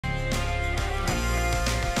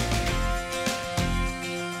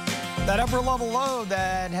That upper level low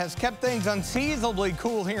that has kept things unseasonably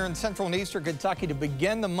cool here in central and eastern Kentucky to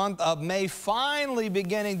begin the month of May finally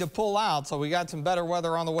beginning to pull out. So we got some better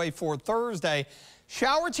weather on the way for Thursday.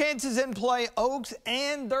 Shower chances in play Oaks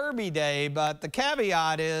and Derby Day, but the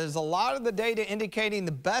caveat is a lot of the data indicating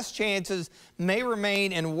the best chances may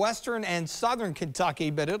remain in western and southern Kentucky,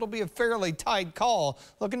 but it'll be a fairly tight call.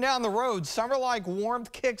 Looking down the road, summer-like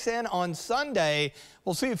warmth kicks in on Sunday.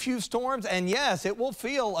 We'll see a few storms, and yes, it will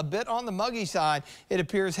feel a bit on the muggy side, it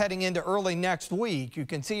appears, heading into early next week. You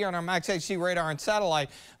can see on our Max HC radar and satellite,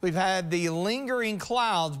 we've had the lingering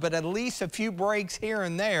clouds, but at least a few breaks here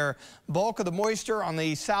and there. Bulk of the moisture on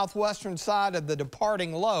the southwestern side of the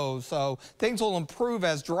departing low, so things will improve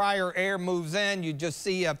as drier air moves in. You just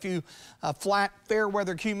see a few flat, fair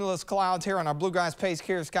weather cumulus clouds here on our Bluegrass Pace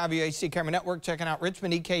Care Skyview HD camera network. Checking out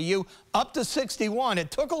Richmond EKU up to 61.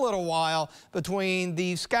 It took a little while between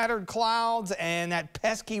the scattered clouds and that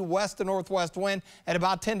pesky west to northwest wind at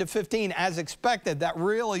about 10 to 15 as expected. That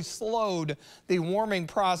really slowed the warming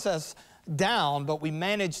process down, but we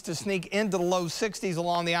managed to sneak into the low 60s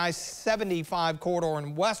along the I-75 corridor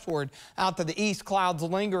and westward. Out to the east, clouds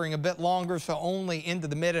lingering a bit longer, so only into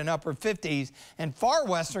the mid and upper 50s. And far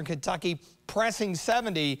western Kentucky pressing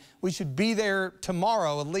 70. We should be there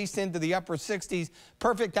tomorrow, at least into the upper 60s.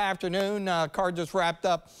 Perfect afternoon. Car just wrapped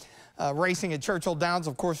up racing at Churchill Downs.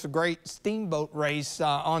 Of course, a great steamboat race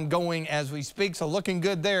ongoing as we speak, so looking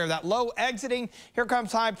good there. That low exiting, here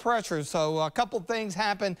comes high pressure, so a couple things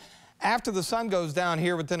happen. After the sun goes down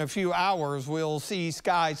here within a few hours, we'll see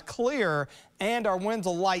skies clear and our winds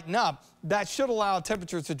will lighten up. That should allow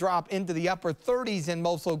temperatures to drop into the upper 30s in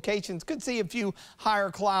most locations. Could see a few higher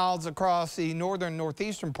clouds across the northern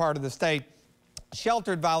northeastern part of the state.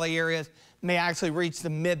 Sheltered valley areas may actually reach the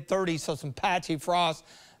mid 30s, so some patchy frost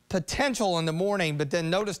potential in the morning, but then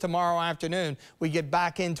notice tomorrow afternoon we get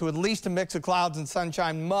back into at least a mix of clouds and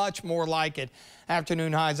sunshine, much more like it.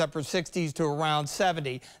 Afternoon highs upper 60s to around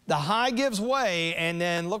 70. The high gives way, and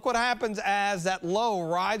then look what happens as that low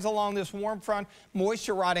rides along this warm front,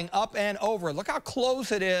 moisture riding up and over. Look how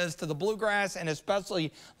close it is to the Bluegrass and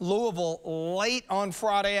especially Louisville late on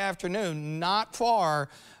Friday afternoon, not far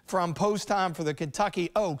from post time for the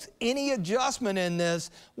Kentucky Oaks. Any adjustment in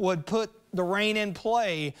this would put the rain in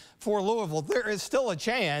play for Louisville. There is still a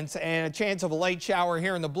chance, and a chance of a late shower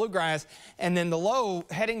here in the Bluegrass, and then the low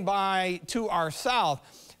heading by to our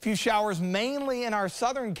south. A few showers mainly in our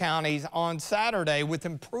southern counties on Saturday with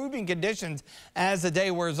improving conditions as the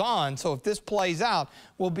day wears on. So if this plays out,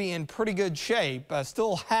 we'll be in pretty good shape.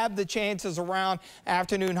 Still have the chances around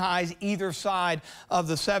afternoon highs either side of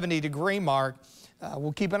the 70-degree mark.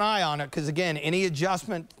 We'll keep an eye on it because, again, any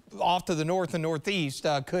adjustment off to the north and northeast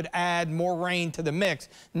could add more rain to the mix.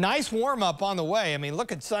 Nice warm-up on the way. I mean,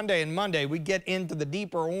 look at Sunday and Monday. We get into the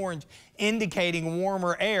deeper orange, indicating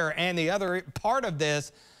warmer air. And the other part of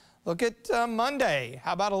this, look at Monday.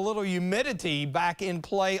 How about a little humidity back in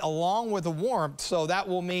play along with the warmth? So that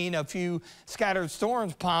will mean a few scattered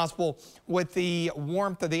storms possible with the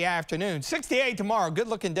warmth of the afternoon. 68 tomorrow.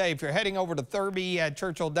 Good-looking day. If you're heading over to Derby at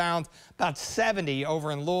Churchill Downs, about 70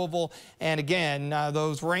 over in Louisville. And again,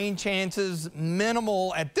 those rain chances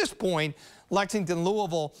minimal at this point. Lexington,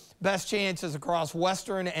 Louisville, best chances across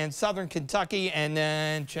western and southern Kentucky. And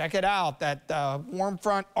then check it out, that warm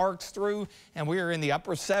front arcs through, and we are in the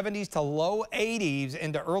upper 70s to low 80s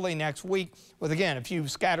into early next week with, again, a few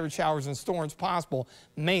scattered showers and storms possible,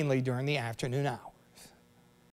 mainly during the afternoon hours.